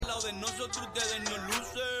de nosotros ustedes no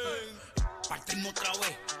lucen. Partimos otra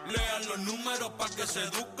vez, lean los números pa' que se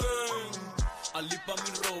eduquen. Ali pa' mi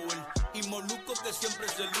Robert y Moluco que siempre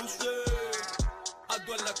se luce. A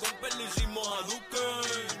toda la compa le hicimos a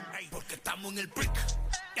Duque. Porque estamos en el pick,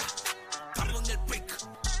 yeah. Estamos en el pick,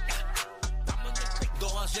 yeah. Estamos en el pick.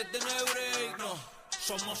 2 a 7 no hay break, no.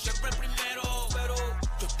 Somos siempre primero, pero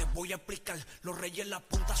yo te voy a explicar. Los reyes en la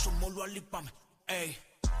punta somos los Alipam. Ey,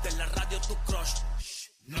 de la radio tu crush.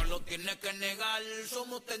 No lo tienes que negar,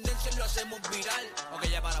 somos tendencia y lo hacemos viral. Ok,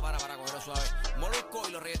 ya para, cogerlo suave. Molusco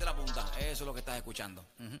y los reyes de la punta, eso es lo que estás escuchando.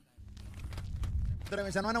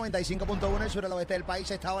 Televisión 95.1 el sur del oeste del país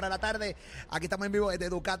a esta hora de la tarde. Aquí estamos en vivo desde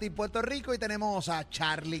Ducati, Puerto Rico, y tenemos a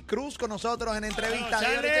Charlie Cruz con nosotros en entrevista.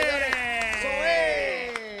 ¡Charlie!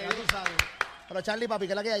 Ya tú sabes. Pero Charlie, papi,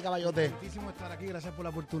 ¿qué es la que hay, caballote? Contentísimo estar aquí, gracias por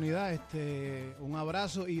la oportunidad. Un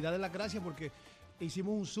abrazo y darle las gracias porque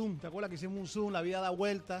hicimos un Zoom. ¿Te acuerdas que hicimos un Zoom? La vida da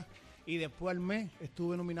vuelta. Y después al mes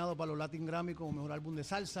estuve nominado para los Latin Grammy como mejor álbum de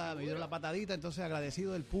salsa. Me dieron la patadita. Entonces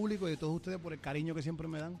agradecido del público y de todos ustedes por el cariño que siempre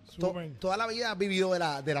me dan. Toda la vida has vivido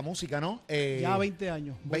de la música, ¿no? Ya 20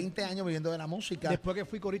 años. 20 años viviendo de la música. Después que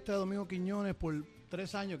fui corista de Domingo Quiñones por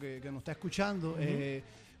 3 años que nos está escuchando.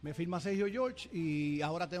 Me firma Sergio George y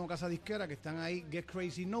ahora tengo casa disquera que están ahí. Get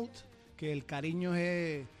Crazy Note, que el cariño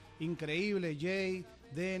es increíble. Jay,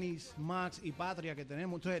 Dennis, Max y Patria que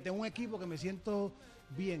tenemos. Entonces tengo un equipo que me siento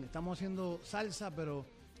bien. Estamos haciendo salsa, pero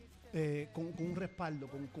con un respaldo,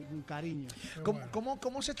 con un cariño.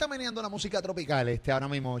 ¿Cómo se está meneando la música tropical ahora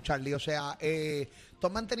mismo, Charlie? O sea, tú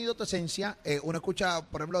has mantenido tu esencia. Uno escucha,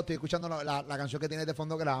 por ejemplo, estoy escuchando la canción que tienes de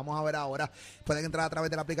fondo, que la vamos a ver ahora. Pueden entrar a través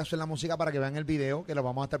de la aplicación La Música para que vean el video, que lo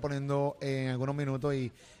vamos a estar poniendo en algunos minutos.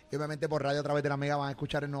 Y obviamente por radio a través de la Mega van a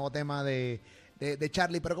escuchar el nuevo tema de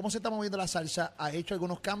Charlie. Pero ¿cómo se está moviendo la salsa? ¿Has hecho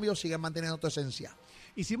algunos cambios o sigues manteniendo tu esencia?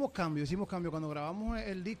 Hicimos cambios. Cuando grabamos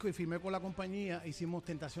el disco y firmé con la compañía, hicimos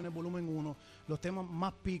Tentaciones Volumen 1, los temas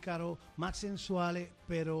más pícaros, más sensuales,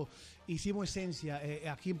 pero hicimos esencia.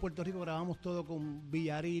 Aquí en Puerto Rico grabamos todo con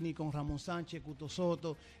Villarini, con Ramón Sánchez, Cuto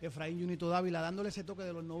Soto, Efraín Junito Dávila, dándole ese toque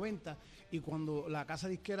de los 90. Y cuando la casa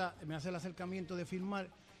disquera me hace el acercamiento de firmar,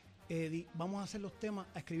 vamos a hacer los temas,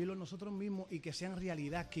 a escribirlos nosotros mismos y que sean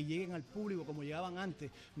realidad, que lleguen al público como llegaban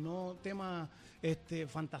antes, no temas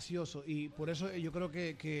fantasiosos. Y por eso yo creo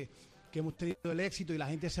que hemos tenido el éxito y la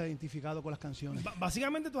gente se ha identificado con las canciones.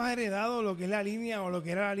 Básicamente tú has heredado lo que es la línea o lo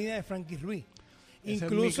que era la línea de Frankie Ruiz. Ese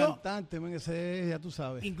incluso es mi cantante, ese ya tú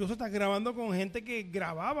sabes. Incluso estás grabando con gente que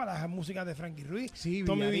grababa las músicas de Frankie Ruiz. Sí,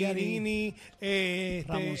 Tommy Villarini,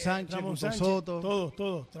 Ramón Sánchez, Soto.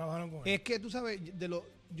 Todos trabajaron con él. Es que tú sabes,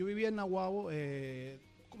 yo vivía en Nahuabo,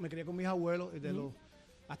 me crié con mis abuelos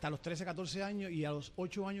hasta los 13, 14 años, y a los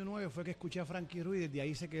 8 años, 9 fue que escuché a Frankie Ruiz. Desde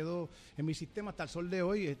ahí se quedó en mi sistema hasta el sol de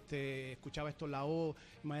hoy. Escuchaba esto La O,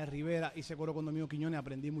 María Rivera, hice coro con Domingo Quiñones,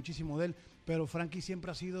 aprendí muchísimo de él, pero Frankie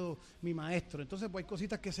siempre ha sido mi maestro. Entonces pues hay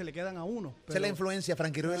cositas que se le quedan a uno. Esa es la influencia,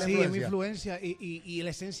 Frankie Ruiz. Sí, es mi influencia, y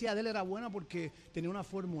la esencia de él era buena porque tenía una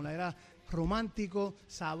fórmula, era romántico,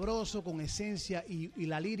 sabroso, con esencia, y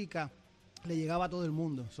la lírica le llegaba a todo el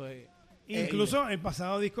mundo. Incluso el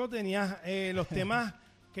pasado disco tenías los temas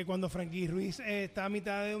que cuando Frankie Ruiz está a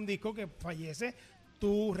mitad de un disco que fallece,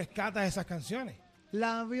 tú rescatas esas canciones.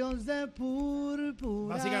 Labios de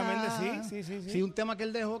púrpura. Básicamente sí. Sí, un tema que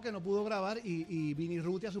él dejó que no pudo grabar, y Vini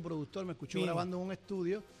Rutia, su productor, me escuchó grabando en un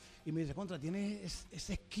estudio y me dice, Contra, tienes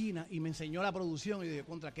esa esquina, y me enseñó la producción y dije,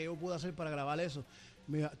 Contra, ¿qué yo puedo hacer para grabar eso?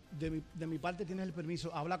 De mi parte tienes el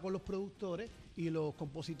permiso, habla con los productores y los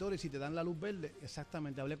compositores, si te dan la luz verde.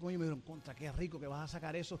 Exactamente, hablé con ellos y me dijeron, Contra, qué rico que vas a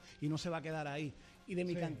sacar eso y no se va a quedar ahí. Y de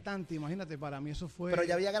mi cantante, imagínate, para mí eso fue... ¿Pero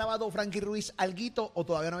ya había grabado Frankie Ruiz alguito o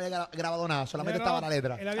todavía no había grabado nada? Solamente estaba la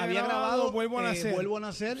letra. Él había grabado Vuelvo a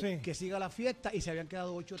Nacer, que siga la fiesta, y se habían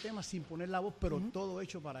quedado 8 temas sin poner la voz, pero todo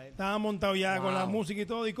hecho para él. Estaba montado ya con la música y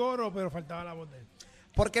todo y coro, pero faltaba la voz de él.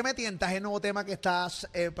 ¿Por qué me tientas? El nuevo tema que estás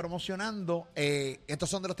promocionando. Estos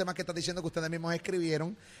son de los temas que estás diciendo que ustedes mismos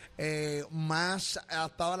escribieron, más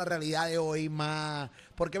adaptado a la realidad de hoy, más...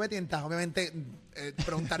 ¿Por qué me tientas? Obviamente,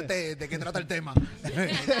 preguntarte de qué trata el tema.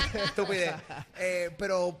 Estupidez.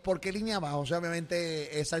 Pero, ¿por qué línea abajo? O sea,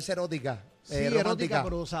 obviamente, salsa erótica. Sí, erótica,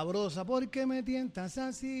 pero sabrosa. ¿Por qué me tientas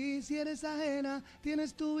así? Si eres ajena,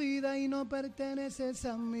 tienes tu vida y no perteneces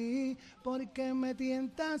a mí. ¿Por qué me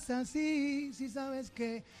tientas así? Si sabes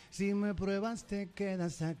que si me pruebas te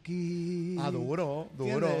quedas aquí. Duro.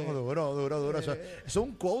 Eso es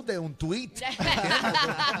un quote de un tweet.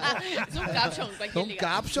 Es un caption en cualquier liga.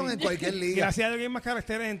 Caption en cualquier liga. Gracias a Dios que hay más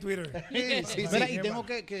caracteres en Twitter. Sí. Mira, y tengo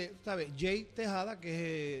que, ¿sabes? Jay Tejada,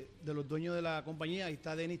 que es de los dueños de la compañía, y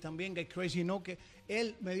está Dennis también, Get Crazy sino que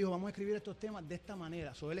él me dijo, vamos a escribir estos temas de esta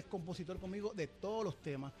manera. Él es compositor conmigo de todos los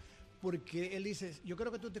temas, porque él dice, yo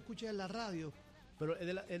creo que tú te escuches en la radio, pero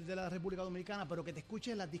es de la República Dominicana, pero que te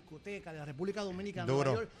escuches en las discotecas de la República Dominicana,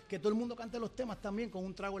 Nueva York, que todo el mundo cante los temas también con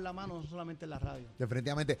un trago en la mano, no solamente en la radio.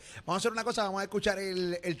 Definitivamente. Vamos a hacer una cosa, vamos a escuchar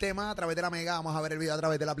el tema a través de la Mega, vamos a ver el video a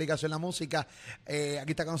través de la aplicación La Música. Aquí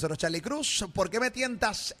está con nosotros Charlie Cruz. ¿Por qué me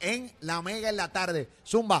tientas en la Mega en la tarde?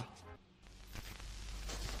 Zumba.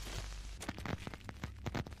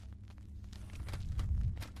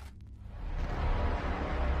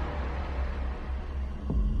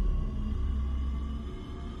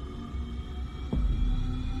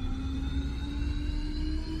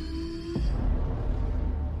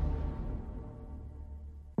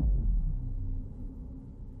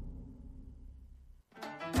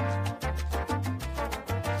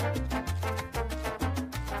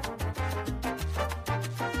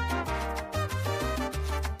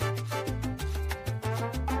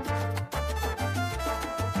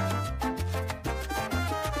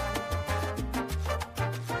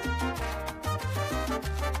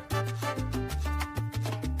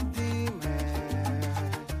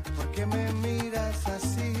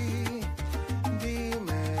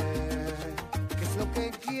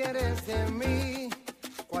 De mí,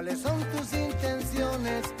 ¿cuáles son tus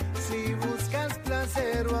intenciones? Si buscas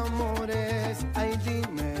placer o amores, ay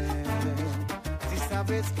dime, si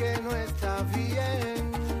sabes que no está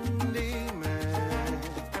bien, dime,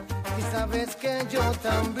 si sabes que yo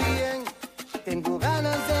también tengo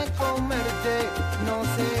ganas de comerte, no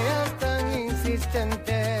seas tan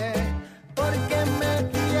insistente, porque me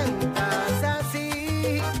tientas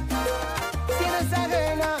así, si eres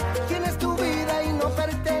ajena, tienes tu vida y no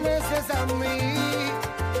perteneces a mí,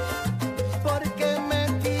 porque me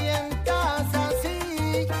tientas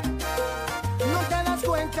así, no te das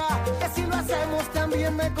cuenta que si lo hacemos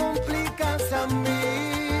también me complicas a mí,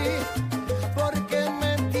 porque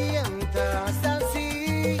me tientas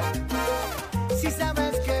así, si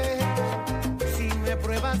sabes que si me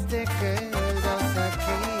pruebas te quedas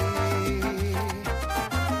aquí.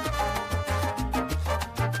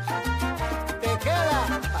 Te quedas.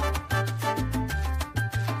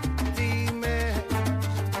 Dime,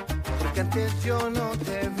 porque antes yo no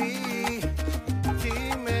te vi.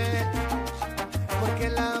 Dime, porque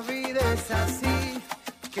la vida es así,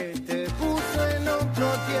 que te puso en otro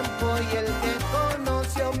tiempo y él te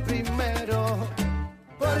conoció primero.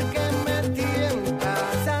 Porque me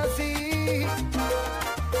tientas así,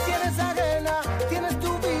 si eres ajena, tienes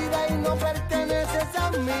tu vida y no perteneces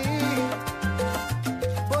a mí.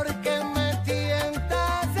 Porque me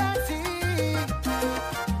tientas así,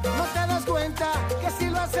 no te das cuenta que si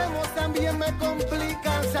lo hacemos también me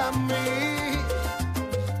complicas a mí.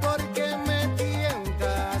 Porque me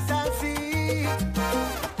tientas así,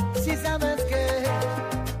 si sabes que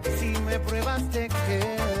si me pruebas te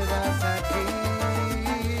quedas aquí.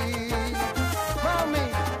 Mami,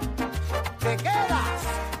 te quedas.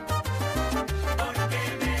 Porque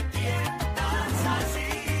me tientas así.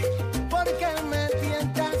 Porque me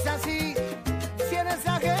tientas así. Si eres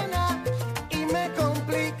ajena y me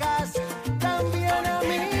complicas también a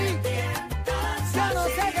mí. Ya no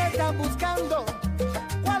sé qué estás buscando,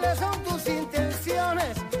 cuáles son tus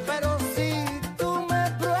intenciones, pero si tú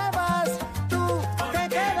me pruebas, tú te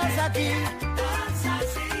quedas aquí.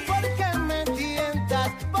 Porque me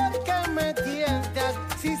tientas,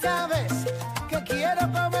 si sabes que quiero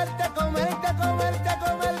comerte, comerte, comerte,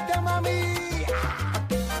 comerte, mami.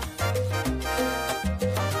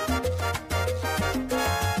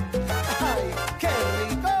 Ay, qué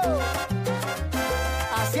rico,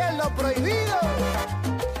 así es lo prohibido.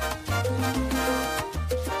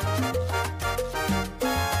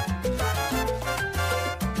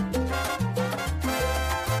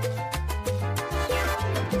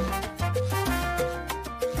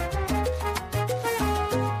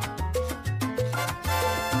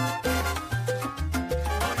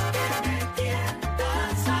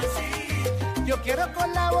 Yo quiero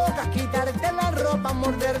con la boca quitarte la ropa,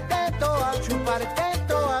 morderte toda, chuparte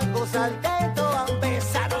toda, gozarte toda,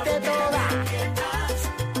 besarte toda.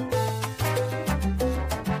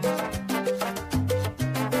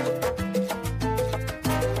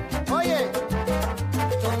 Oye,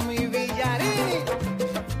 Tommy Villarini.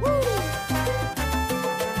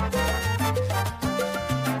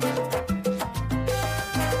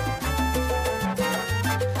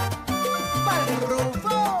 Pa'l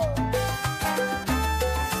Rufo.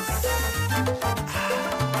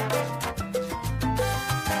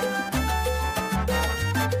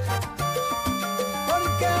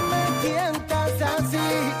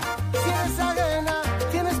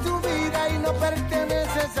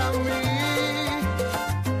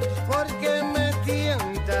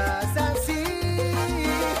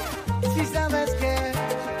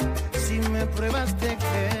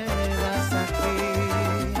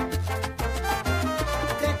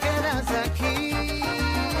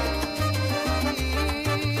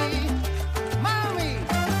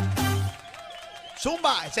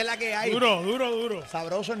 Zumba, esa es la que hay. Duro.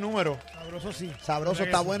 Sabroso el número. Sabroso sí. Sabroso,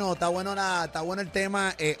 está bueno el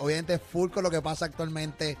tema. Obviamente full con lo que pasa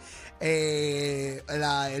actualmente.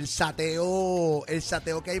 El sateo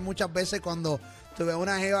que hay muchas veces cuando tú ves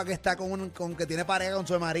una jeva que está con que tiene pareja con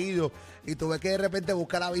su marido y tú ves que de repente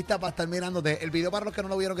busca la vista para estar mirándote. El video, para los que no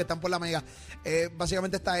lo vieron, que están por la mega,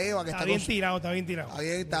 básicamente está Eva que está bien tirado.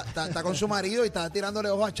 Está con su marido y está tirándole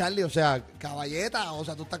ojos a Charlie. O sea, caballeta, o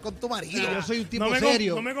sea, tú estás con tu marido. Yo soy un tipo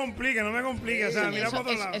serio. No me complique. O sea, mira para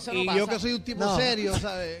otro lado. No y pasa. yo que soy un tipo serio,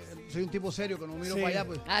 ¿sabes? Soy un tipo serio que no miro para allá,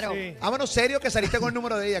 pues. Claro. Sí. Vámonos, serio, que saliste con el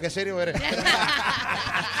número de ella. Qué serio eres.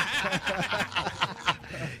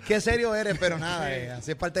 Qué serio eres, pero nada,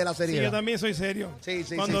 así es parte de la seriedad. Sí, yo también soy serio. Sí.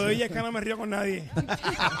 Cuando doy escala no me río con nadie.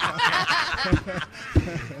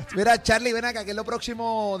 Mira, Charlie, ven acá, ¿qué es lo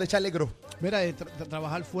próximo de Charlie Cruz? Mira,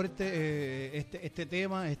 trabajar fuerte este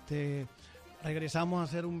tema, regresamos a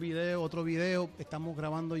hacer otro video, estamos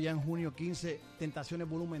grabando ya en junio 15, Tentaciones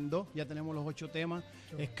Volumen 2, ya tenemos los 8 temas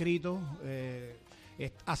escritos,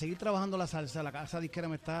 a seguir trabajando la salsa. La casa disquera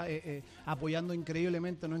me está apoyando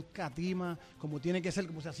increíblemente, no escatima, como tiene que ser,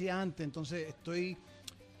 como se hacía antes. Entonces estoy,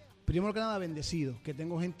 primero que nada, bendecido, que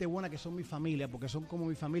tengo gente buena que son mi familia, porque son como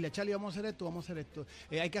mi familia. Charlie, vamos a hacer esto,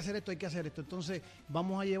 hay que hacer esto. Entonces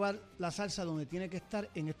vamos a llevar la salsa donde tiene que estar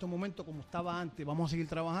en estos momentos como estaba antes. Vamos a seguir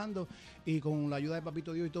trabajando y con la ayuda de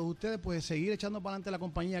Papito Dios y todos ustedes, pues seguir echando para adelante la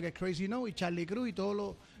compañía que es Crazy No y Charlie Cruz y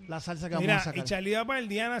todo la salsa que vamos a sacar. Y Charlie va para el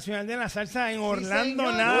Día Nacional de la Salsa en Orlando,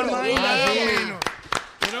 señor. nada más y nada sí. menos.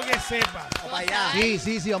 Quiero que sepa.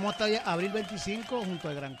 Sí, vamos a estar allá abril 25 junto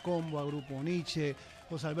al Gran Combo, a Grupo Nietzsche,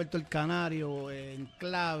 José Alberto el Canario,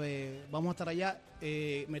 Enclave. Vamos a estar allá.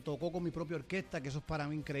 Me tocó con mi propia orquesta, que eso es para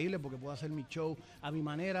mí increíble porque puedo hacer mi show a mi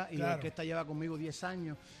manera y la orquesta lleva conmigo 10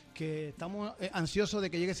 años, que estamos ansiosos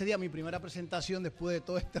de que llegue ese día, mi primera presentación después de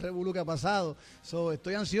todo este revolú que ha pasado.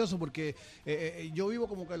 Estoy ansioso porque yo vivo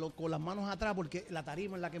como que con las manos atrás porque la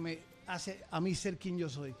tarima es la que me hace a mí ser quien yo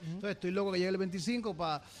soy. Entonces estoy loco que llegue el 25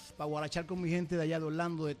 para guarachar con mi gente de allá de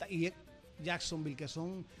Orlando y Jacksonville, que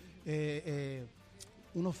son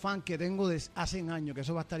unos fans que tengo desde hace años, que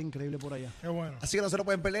eso va a estar increíble por allá. Qué bueno. Así que no se lo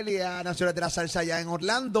pueden perder, Día Nacional de la Salsa allá en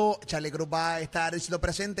Orlando. Charlie Cruz va a estar siendo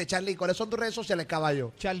presente. Charlie, ¿cuáles son tus redes sociales,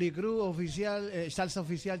 caballo? Charlie Cruz oficial, salsa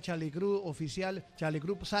oficial, Charlie Cruz oficial, Charlie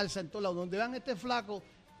Cruz salsa en todos lados. Donde vean este flaco,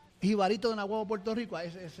 Jibarito de Nahuatl, Puerto Rico,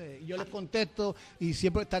 yo les contesto y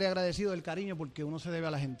siempre estaré agradecido del cariño porque uno se debe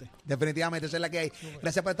a la gente. Definitivamente, esa es la que hay.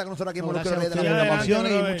 Gracias por estar con nosotros aquí en Gracias a Molusco ustedes, de la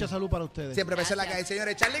bendiciones y brother. mucha salud para ustedes. Siempre, esa es la que hay,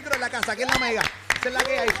 señores. Charlie Cruz en la casa, aquí en la Mega. Esa es la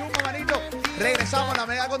que hay. Zumba, manito. Regresamos, la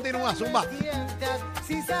Mega continúa. Zumba. Tientas,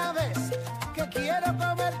 si sabes que quiero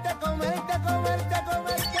comer